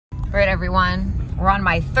All right, everyone. We're on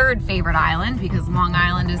my third favorite island because Long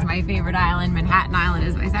Island is my favorite island. Manhattan Island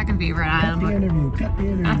is my second favorite island. Cut the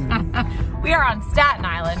interview. We are on Staten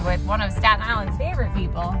Island with one of Staten Island's favorite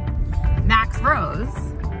people, Max Rose.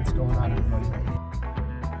 What's going on, everybody?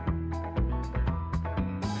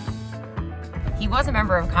 He was a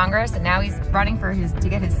member of Congress and now he's running for to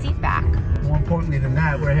get his seat back. More importantly than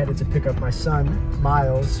that, we're headed to pick up my son,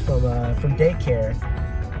 Miles, from daycare,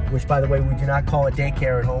 which, by the way, we do not call it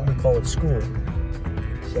daycare at home, we call it school.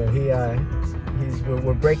 So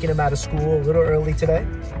we're breaking him out of school a little early today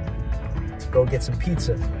to go get some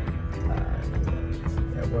pizza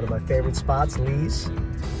at one of my favorite spots, Lee's.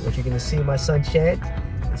 What you're gonna see my son Chad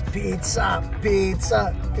is pizza,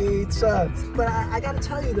 pizza, pizza. But I gotta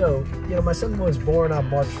tell you though, my son was born on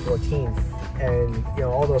March 14th, and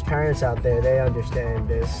all those parents out there, they understand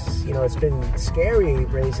this. It's been scary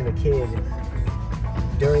raising a kid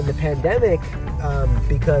during the pandemic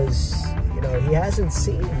because he hasn't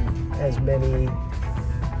seen as many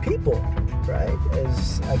people, right,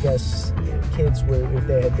 as I guess kids would if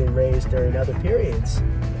they had been raised during other periods,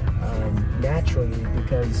 naturally,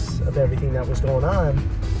 because of everything that was going on.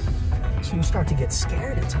 So you start to get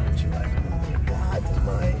scared at times. You're like, oh my God,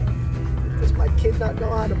 does my kid not know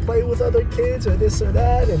how to play with other kids or this or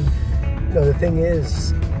that? And the thing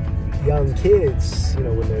is, young kids,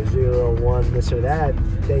 when they're 0, 1, this or that,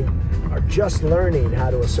 they are just learning how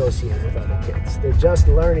to associate with other kids. They're just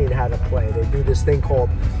learning how to play. They do this thing called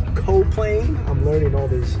co-playing. I'm learning all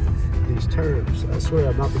these terms. I swear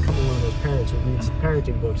I'm not becoming one of those parents who reads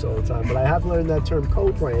parenting books all the time, but I have learned that term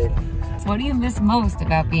co-playing. So what do you miss most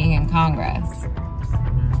about being in Congress?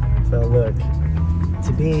 Well, look,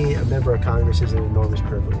 to be a member of Congress is an enormous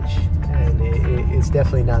privilege, and it's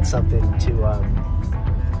definitely not something to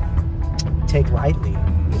take lightly.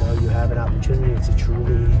 You have an opportunity to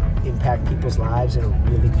truly impact people's lives in a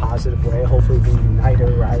really positive way, hopefully be a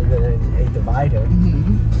uniter rather than a divider,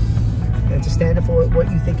 and to stand up for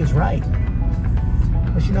what you think is right.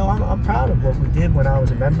 But I'm proud of what we did when I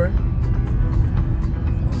was a member.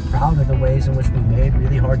 I'm proud of the ways in which we made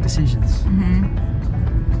really hard decisions.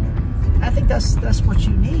 I think that's what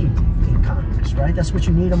you need in Congress, right? That's what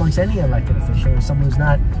you need amongst any elected official, is someone who's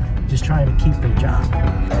not just trying to keep their job.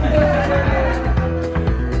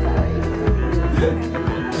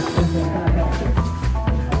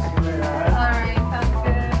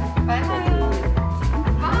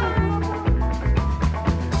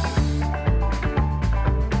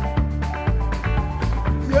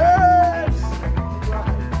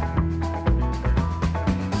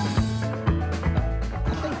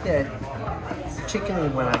 Particularly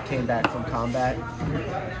when I came back from combat,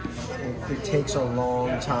 it takes a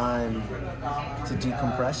long time to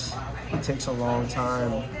decompress. It takes a long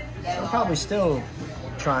time. I'm probably still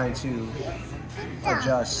trying to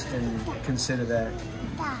adjust and consider that.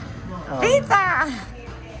 Pizza!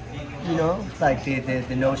 Like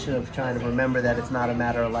the notion of trying to remember that it's not a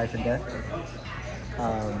matter of life and death.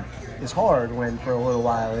 It's hard when for a little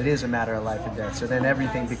while it is a matter of life and death. So then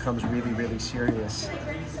everything becomes really, really serious.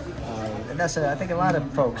 And I think a lot of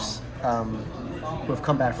folks who have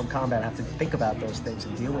come back from combat have to think about those things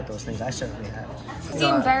and deal with those things. I certainly have. You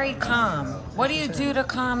seem very calm. What do you do to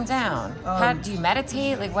calm down? How do you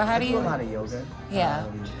meditate? How do you? I do a lot of yoga. Yeah.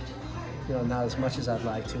 Not as much as I'd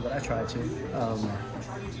like to, but I try to.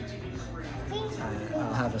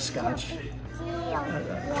 I'll have a scotch.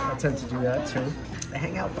 I tend to do that too. I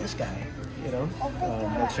hang out with this guy,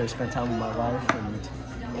 make sure I spend time with my wife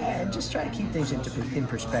and just try to keep things in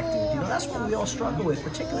perspective. That's what we all struggle with,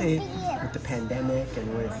 particularly with the pandemic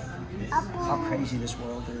and with how crazy this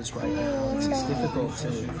world is right now. It's difficult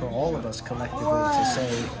for all of us collectively to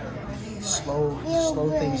say, slow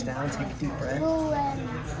things down, take a deep breath,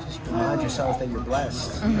 just remind yourself that you're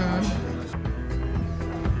blessed.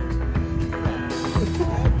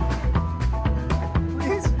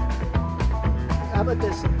 How about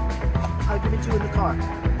this? I'll give it to you in the car.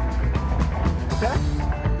 Okay?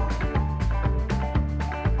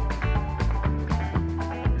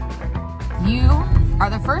 You are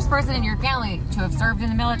the first person in your family to have served in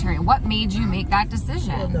the military. What made you make that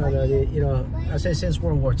decision? Well, I say since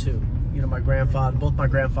World War II. Both my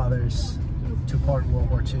grandfathers took part in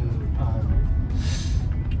World War II.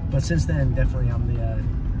 But since then, definitely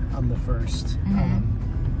I'm the first.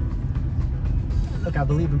 Look, I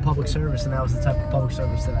believe in public service, and that was the type of public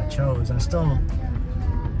service that I chose. I'm still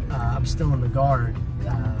in the Guard.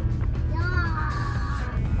 I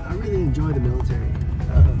really enjoy the military.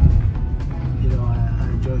 I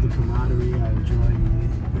enjoy the camaraderie. I enjoy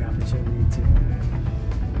the opportunity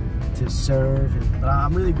to serve. But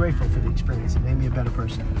I'm really grateful for the experience. It made me a better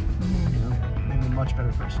person. Made me much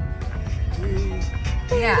better person.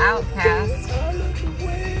 Yeah, outcast.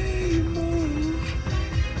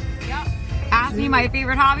 Yep. Ask me my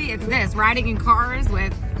favorite hobby. It's this: riding in cars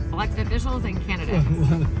with elected officials and candidates.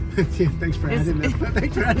 Yeah, thanks for adding that.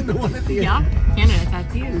 Thanks for adding the one at the end. Yep, candidates.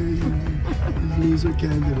 That's you. These are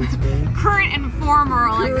candidates, man. Current and former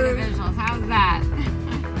elected officials. How's that?